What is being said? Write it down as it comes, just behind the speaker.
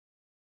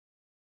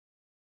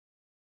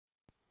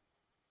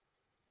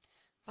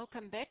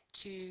Welcome back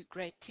to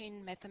Grade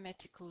 10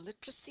 Mathematical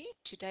Literacy.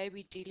 Today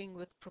we're dealing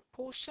with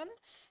proportion,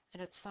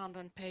 and it's found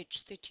on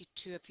page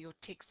 32 of your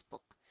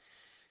textbook.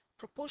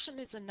 Proportion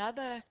is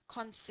another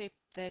concept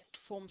that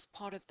forms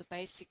part of the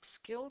basic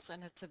skills,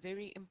 and it's a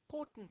very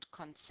important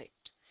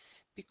concept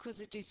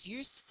because it is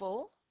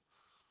useful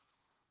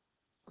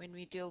when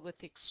we deal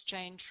with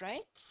exchange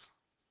rates,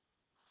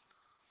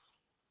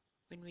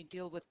 when we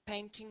deal with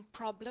painting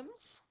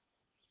problems,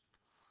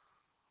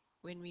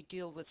 when we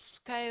deal with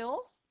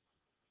scale,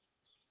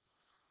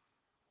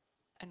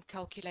 and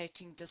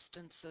calculating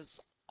distances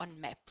on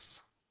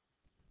maps.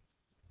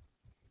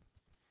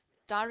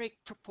 Direct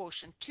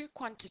proportion. Two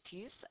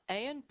quantities,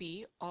 A and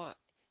B, are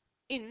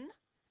in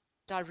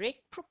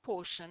direct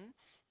proportion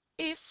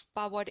if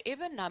by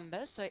whatever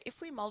number, so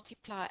if we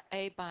multiply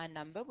A by a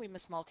number, we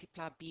must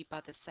multiply B by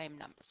the same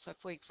number. So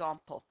for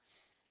example,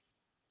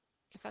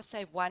 if I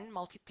say 1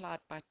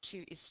 multiplied by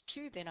 2 is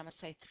 2, then I must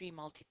say 3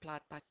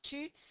 multiplied by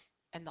 2,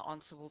 and the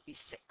answer will be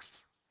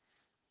 6.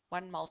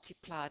 1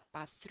 multiplied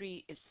by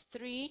 3 is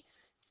 3.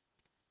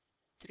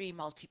 3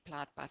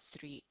 multiplied by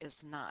 3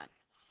 is 9.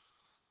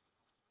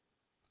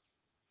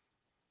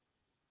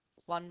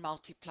 1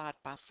 multiplied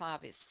by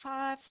 5 is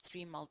 5.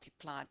 3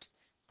 multiplied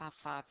by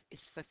 5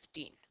 is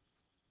 15.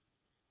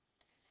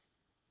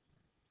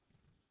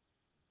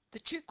 The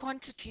two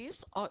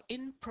quantities are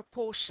in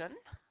proportion,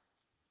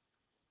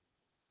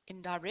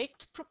 in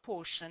direct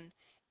proportion,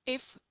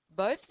 if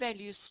both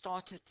values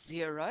start at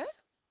 0,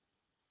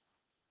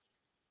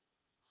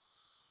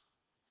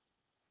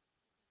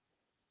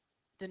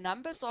 the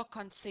numbers are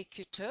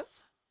consecutive,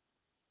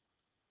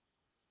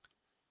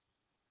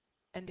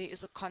 and there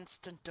is a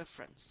constant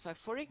difference. So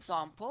for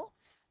example,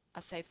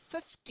 I say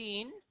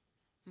 15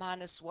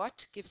 minus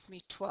what gives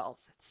me 12?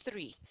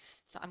 3.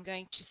 So I'm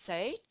going to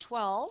say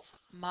 12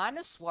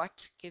 minus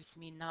what gives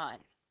me 9?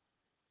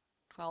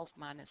 12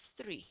 minus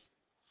 3.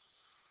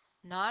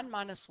 9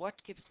 minus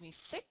what gives me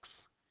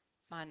 6?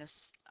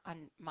 Minus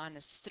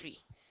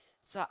 3.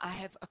 So I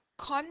have a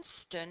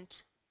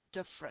constant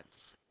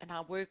difference, and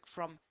I work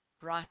from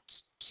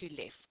right to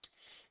left.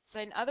 So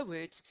in other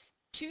words,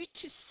 2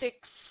 to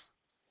 6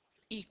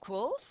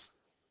 equals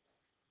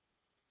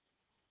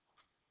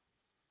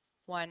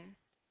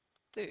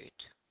 1/3.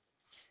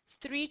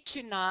 3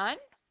 to 9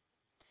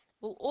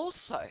 will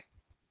also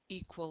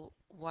equal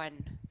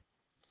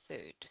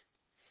 1/3.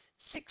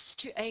 6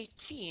 to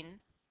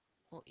 18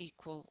 will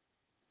equal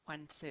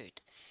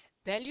 1/3.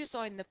 Values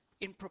are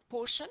in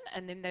proportion,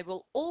 and then they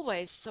will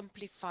always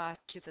simplify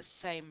to the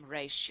same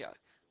ratio,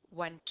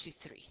 1 to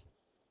 3.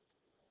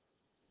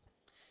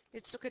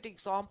 Let's look at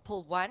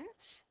example 1.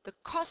 The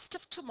cost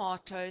of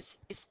tomatoes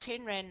is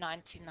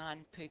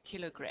R10.99 per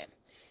kilogram.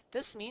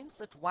 This means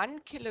that 1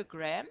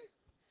 kilogram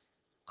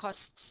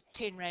costs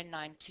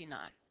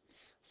R10.99.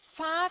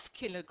 5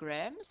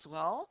 kilograms,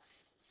 well,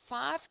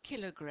 5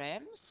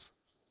 kilograms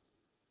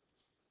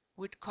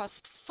would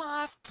cost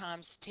 5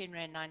 times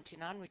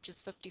R10.99, which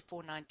is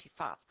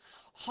R54.95.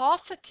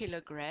 Half a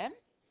kilogram,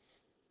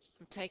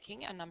 I'm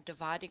taking and I'm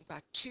dividing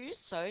by 2,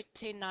 so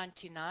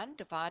R10.99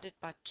 divided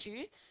by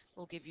 2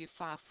 will give you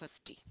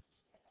R5.50.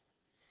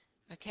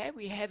 Okay,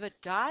 we have a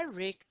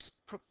direct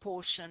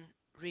proportion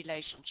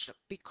relationship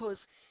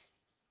because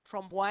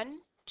from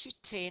 1 to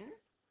 10,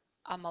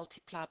 I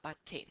multiply by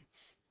 10.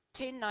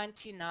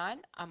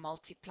 R10.99, I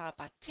multiply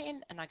by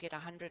 10, and I get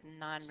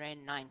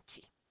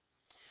R109.90.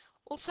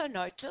 Also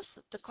notice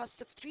that the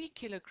cost of 3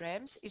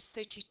 kilograms is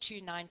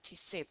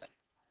R32.97.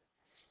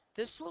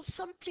 This will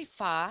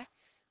simplify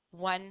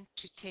 1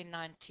 to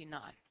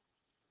R10.99.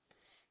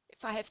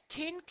 If I have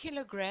 10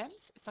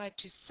 kilograms, if I had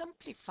to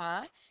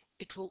simplify,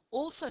 it will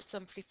also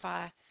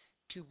simplify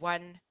to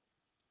 1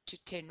 to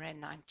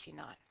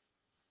R10.99.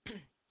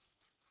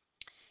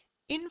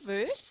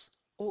 Inverse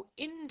or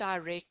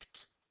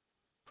indirect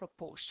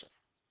proportion.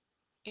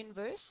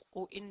 Inverse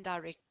or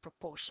indirect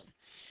proportion.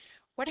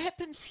 What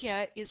happens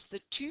here is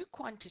the two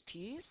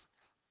quantities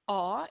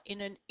are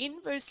in an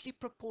inversely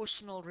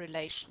proportional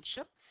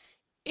relationship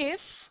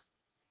if,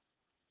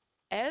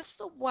 as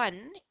the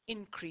 1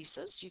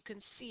 increases, you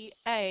can see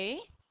A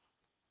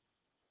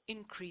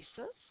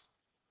increases.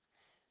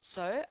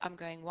 So I'm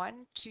going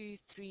 1, 2,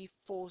 3,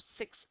 4,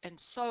 6, and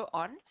so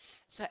on.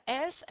 So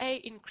as A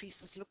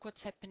increases, look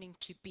what's happening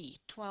to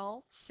B.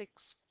 12,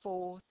 6,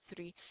 4,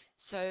 3.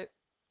 So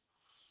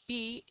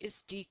B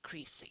is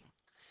decreasing.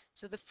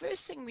 So the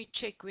first thing we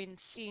check when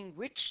seeing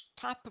which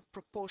type of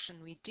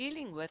proportion we're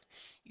dealing with,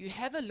 you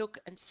have a look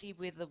and see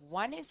whether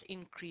one is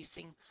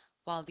increasing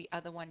while the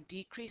other one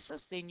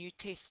decreases. Then you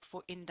test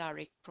for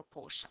indirect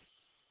proportion.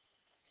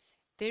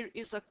 There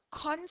is a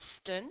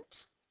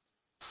constant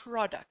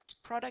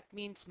product. Product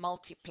means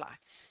multiply.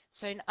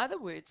 So in other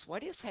words,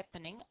 what is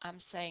happening, I'm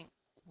saying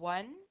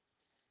 1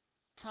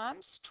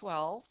 times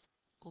 12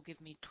 will give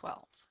me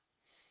 12.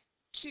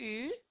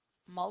 2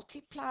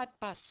 multiplied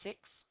by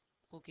 6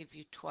 will give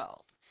you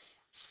 12.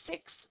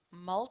 6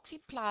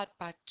 multiplied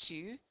by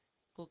 2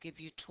 will give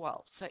you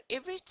 12. So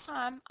every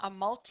time I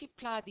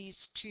multiply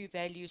these two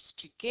values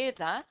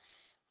together,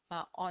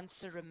 My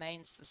answer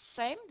remains the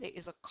same. There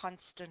is a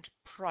constant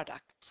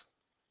product.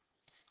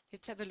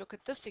 Let's have a look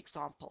at this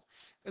example.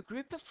 A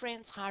group of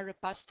friends hire a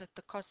bus at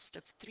the cost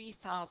of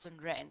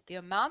 3,000 Rand. The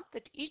amount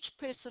that each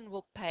person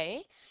will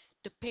pay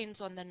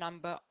depends on the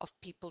number of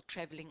people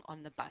traveling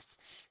on the bus.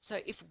 So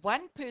if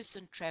one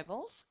person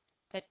travels,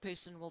 that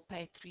person will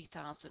pay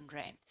 3,000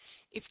 Rand.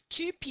 If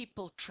two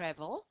people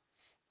travel,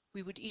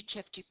 we would each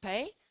have to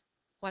pay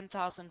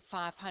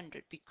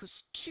 1,500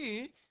 because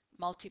 2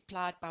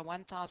 multiplied by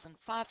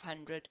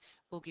 1,500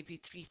 will give you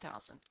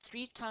 3,000.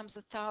 3 times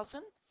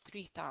 1,000,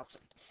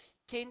 3,000.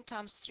 10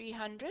 times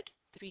 300,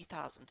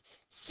 3,000.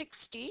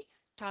 60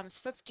 times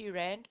 50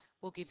 Rand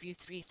will give you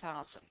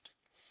 3,000.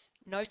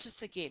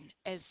 Notice again,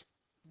 as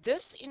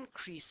this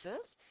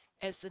increases,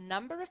 as the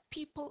number of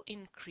people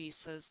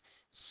increases,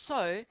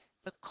 so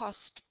the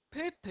cost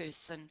per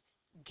person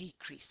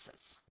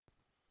decreases.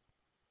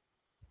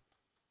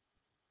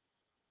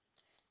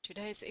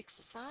 Today's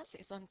exercise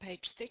is on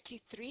page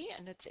 33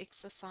 and it's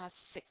exercise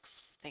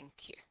 6.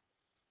 Thank you.